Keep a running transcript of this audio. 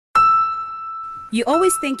You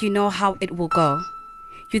always think you know how it will go.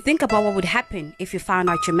 You think about what would happen if you found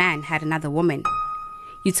out your man had another woman.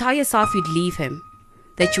 You tell yourself you'd leave him,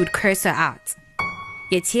 that you would curse her out.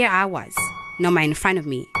 Yet here I was, Noma in front of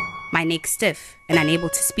me, my neck stiff and unable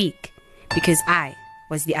to speak, because I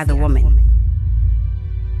was the other woman.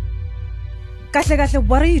 Kahle,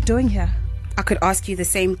 what are you doing here? I could ask you the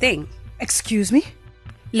same thing. Excuse me?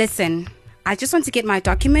 Listen, I just want to get my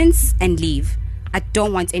documents and leave. I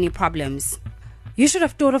don't want any problems. You should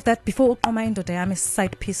have thought of that before Noma indoda yami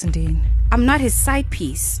side piece ndini. I'm not his side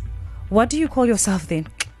piece. What do you call yourself then?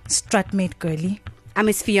 Stratmate girly? I'm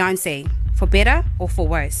his fiancé, for better or for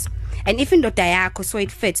worse. And if indoda yakho saw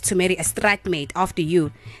it fit to marry a stratmate after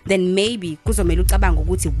you, then maybe kuzomela ucabanga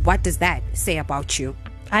ukuthi what does that say about you?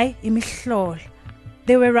 Ay, imihlolo.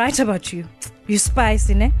 They were right about you. You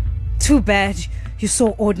spicy, ne? Too bad. You're so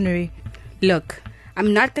ordinary. Look,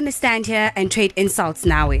 I'm not gonna stand here and trade insults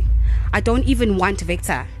now. I don't even want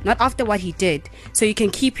Victor, not after what he did, so you can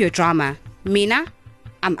keep your drama. Mina,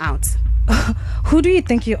 I'm out. Who do you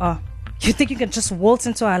think you are? You think you can just waltz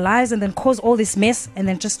into our lives and then cause all this mess and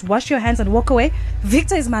then just wash your hands and walk away?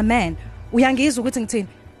 Victor is my man.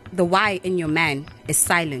 The Y in your man is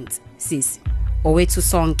silent, sis. Owethu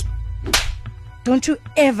sonke. Don't you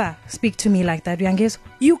ever speak to me like that, Uyangizwa?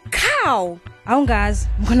 You cow! Guys,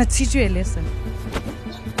 I'm gonna teach you a lesson.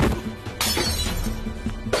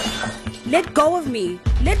 Let go of me.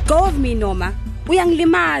 Let go of me, Noma.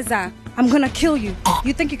 Uyangilimaza. I'm gonna kill you.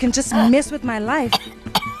 You think you can just mess with my life?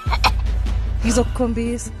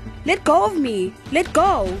 Let go of me. Let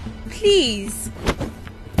go. Please.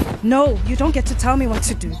 No, you don't get to tell me what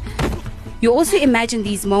to do. You also imagine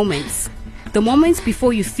these moments. The moments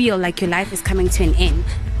before you feel like your life is coming to an end.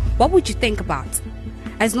 What would you think about?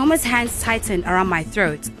 As Noma's hands tightened around my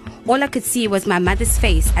throat, all I could see was my mother's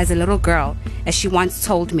face as a little girl, as she once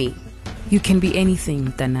told me. You can be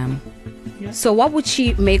anything, Danam. Yeah. So what would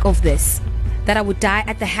she make of this? That I would die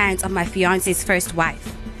at the hands of my fiance's first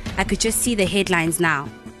wife. I could just see the headlines now.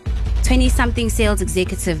 20-something sales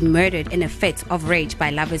executive murdered in a fit of rage by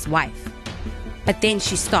lover's wife. But then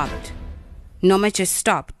she stopped. Noma just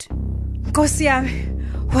stopped. Nkosi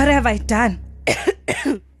yami, what have I done?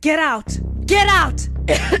 Get out! Get out!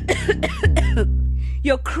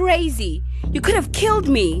 You're crazy. You could have killed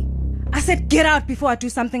me. I said get out before I do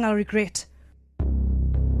something I'll regret.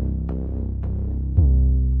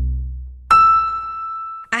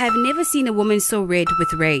 I have never seen a woman so red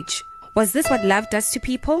with rage. Was this what love does to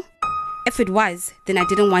people? If it was, then I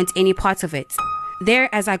didn't want any part of it. There,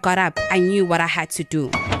 as I got up, I knew what I had to do.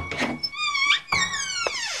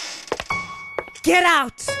 Get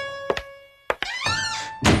out!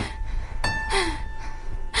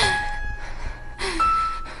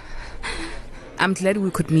 I'm glad we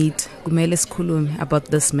could meet. Kumele sikhulume about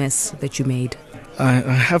this mess that you made. I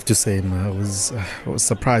have to say, Ma, I was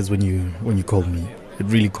surprised when you called me. It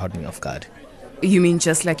really caught me off guard. You mean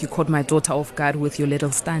just like you caught my daughter off guard with your little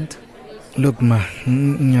stunt? Look, Ma,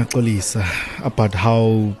 ngiyaxolisa about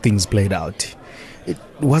how things played out. It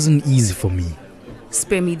wasn't easy for me.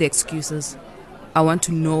 Spare me the excuses. I want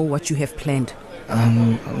to know what you have planned.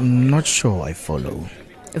 I'm not sure I follow.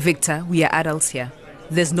 Victor, we are adults here.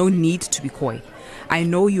 There's no need to be coy. I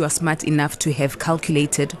know you are smart enough to have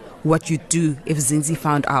calculated what you'd do if Zinzi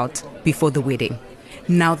found out before the wedding.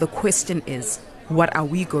 Now the question is, what are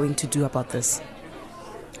we going to do about this?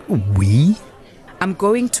 We? I'm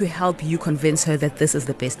going to help you convince her that this is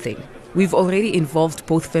the best thing. We've already involved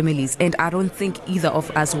both families, and I don't think either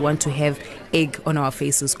of us want to have egg on our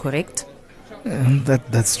faces, correct?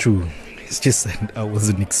 That's true. It's just that I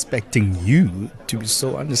wasn't expecting you to be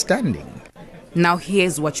so understanding. Now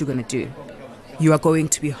here's what you're going to do. You are going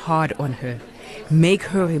to be hard on her. Make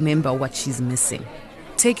her remember what she's missing.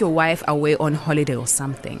 Take your wife away on holiday or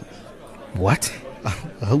something. What?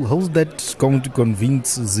 How's that going to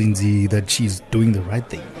convince Zinzi that she's doing the right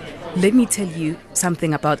thing? Let me tell you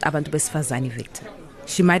something about Abantu Besifazane, Victor.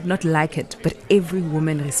 She might not like it, but every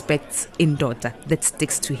woman respects indoda that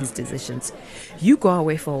sticks to his decisions. You go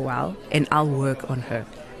away for a while and I'll work on her.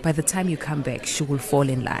 By the time you come back, she will fall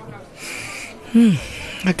in line.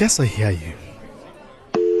 I guess I hear you.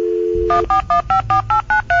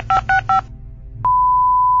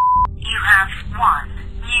 You have one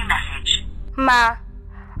new message. Ma,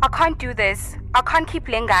 I can't do this. I can't keep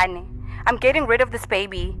Lengane. I'm getting rid of this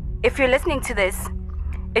baby. If you're listening to this,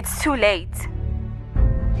 it's too late.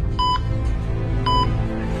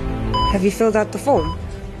 Have you filled out the form?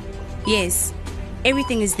 Yes,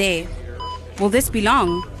 everything is there. Will this be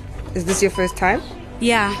long? Is this your first time?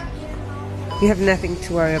 Yeah. You have nothing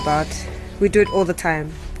to worry about. We do it all the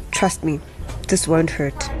time. Trust me, this won't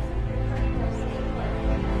hurt.